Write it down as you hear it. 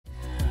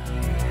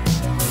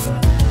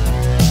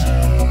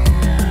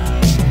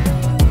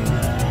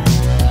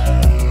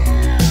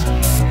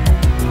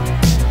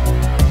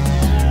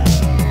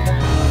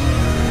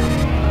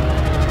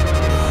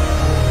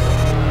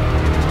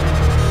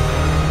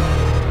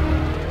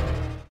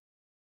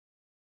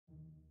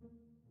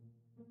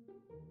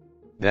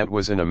That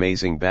was an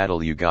amazing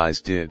battle you guys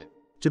did.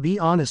 To be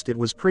honest, it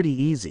was pretty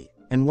easy,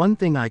 and one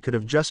thing I could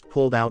have just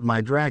pulled out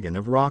my Dragon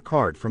of Ra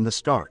card from the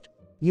start.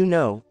 You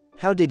know,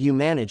 how did you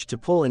manage to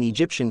pull an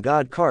Egyptian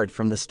god card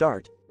from the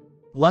start?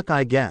 Luck,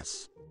 I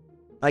guess.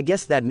 I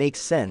guess that makes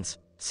sense,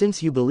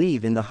 since you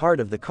believe in the heart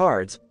of the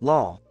cards,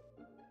 lol.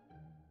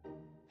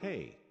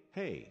 Hey,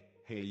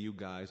 you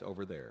guys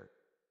over there.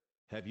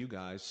 Have you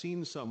guys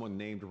seen someone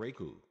named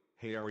Riku?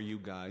 Hey, are you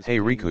guys Hey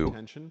paying Riku,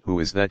 attention? who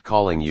is that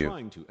calling I'm you?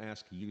 trying to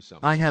ask you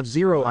something. I have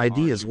zero But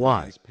ideas aren't you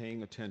why. guys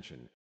paying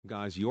attention?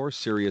 Guys, you're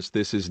serious,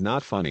 this is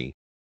not funny.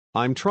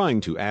 I'm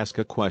trying to ask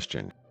a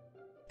question.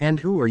 And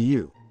who are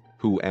you?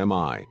 Who am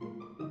I?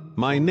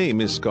 My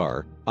name is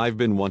Scar. I've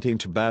been wanting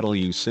to battle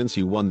you since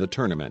you won the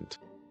tournament.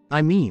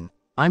 I mean,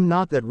 I'm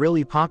not that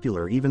really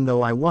popular even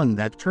though I won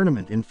that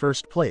tournament in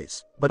first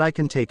place, but I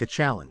can take a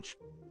challenge.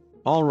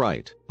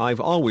 Alright, I've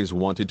always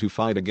wanted to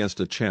fight against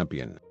a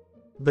champion.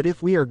 But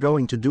if we are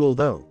going to duel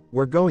though,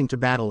 we're going to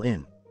battle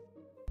in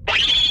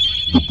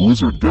the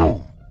Blizzard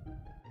Dome.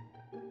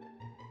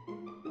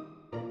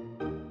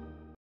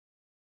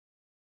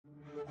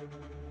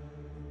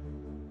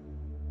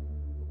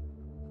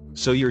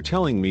 So you're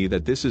telling me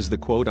that this is the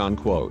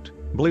quote-unquote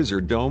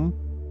Blizzard Dome?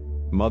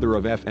 Mother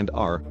of F and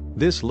R,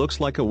 this looks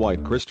like a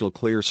white crystal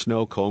clear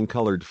snow cone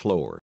colored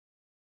floor.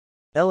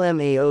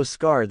 LMAO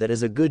Scar, that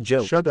is a good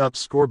joke. Shut up,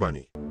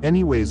 Scorebunny.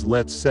 Anyways,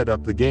 let's set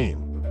up the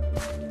game.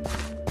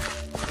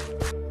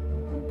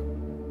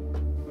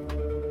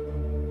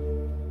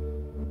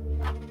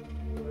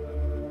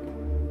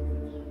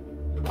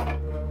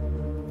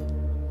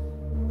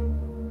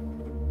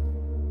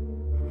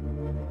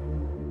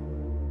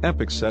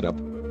 Epic setup.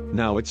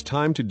 Now it's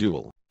time to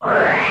duel.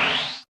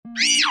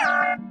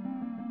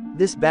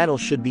 This battle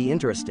should be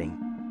interesting.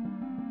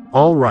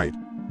 Alright,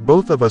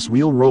 both of us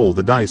will roll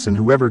the dice and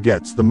whoever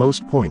gets the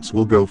most points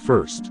will go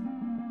first.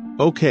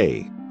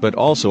 Okay, but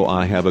also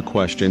I have a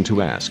question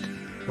to ask.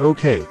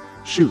 Okay,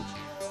 shoot.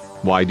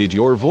 Why did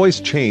your voice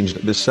change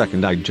the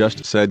second I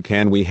just said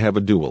can we have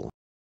a duel?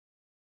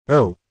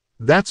 Oh,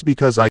 that's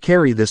because I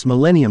carry this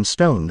Millennium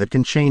Stone that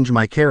can change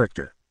my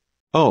character.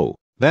 Oh,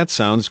 that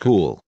sounds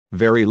cool.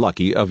 Very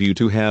lucky of you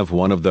to have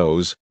one of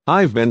those.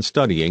 I've been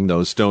studying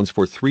those stones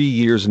for 3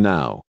 years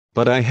now,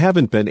 but I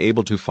haven't been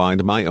able to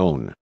find my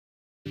own.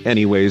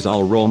 Anyways,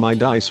 I'll roll my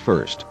dice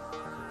first.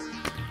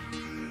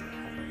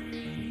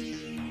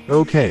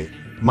 Okay,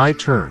 my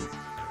turn.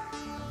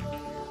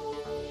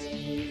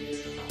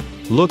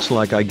 Looks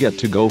like I get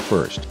to go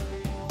first.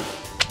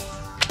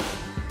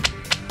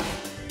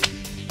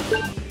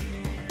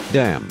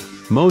 Damn,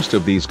 most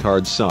of these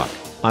cards suck.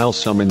 I'll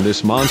summon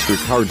this monster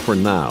card for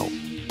now.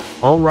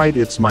 Alright,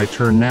 it's my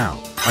turn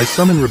now. I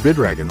summon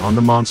Rabidragon on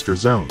the monster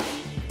zone.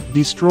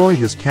 Destroy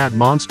his cat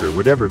monster,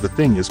 whatever the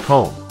thing is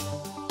called.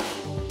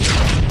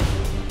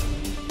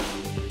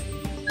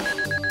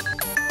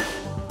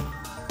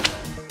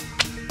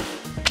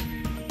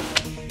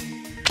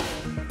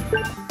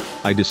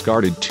 I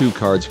discarded 2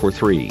 cards for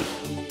 3.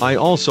 I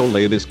also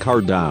lay this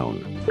card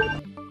down.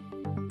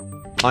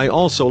 I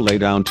also lay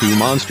down 2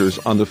 monsters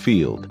on the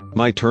field.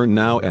 My turn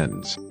now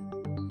ends.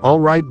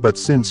 Alright, but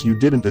since you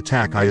didn't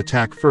attack, I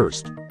attack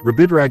first.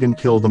 Rabidragon,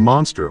 kill the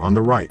monster on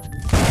the right.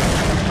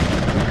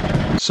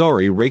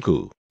 Sorry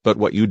Riku, but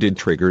what you did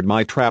triggered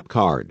my trap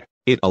card.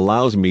 It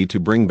allows me to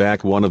bring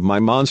back one of my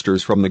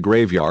monsters from the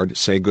graveyard.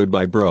 Say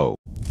goodbye, bro.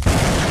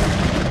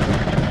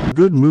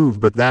 Good move,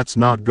 but that's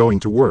not going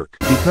to work,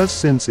 because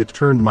since it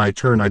turned my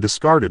turn I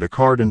discarded a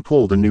card and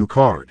pulled a new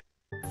card.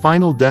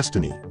 Final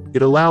Destiny.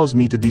 It allows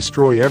me to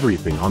destroy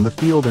everything on the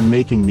field and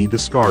making me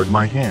discard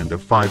my hand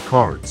of 5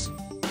 cards.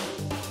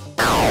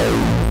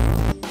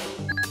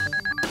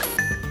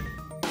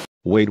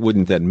 Wait,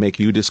 wouldn't that make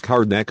you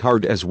discard that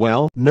card as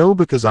well? No,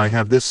 because I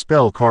have this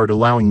spell card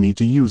allowing me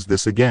to use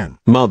this again.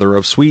 Mother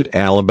of sweet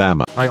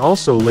Alabama. I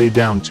also lay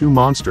down 2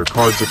 monster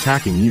cards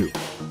attacking you.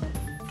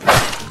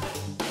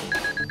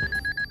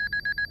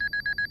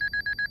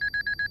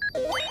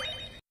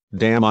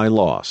 Damn, I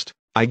lost.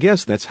 I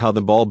guess that's how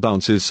the ball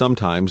bounces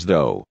sometimes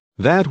though.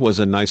 That was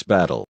a nice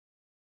battle.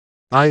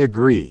 I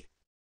agree.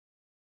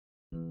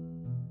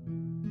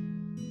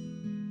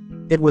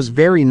 It was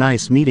very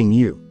nice meeting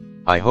you.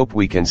 I hope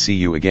we can see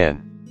you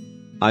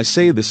again. I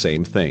say the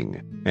same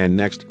thing, and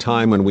next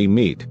time when we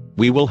meet,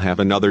 we will have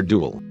another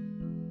duel.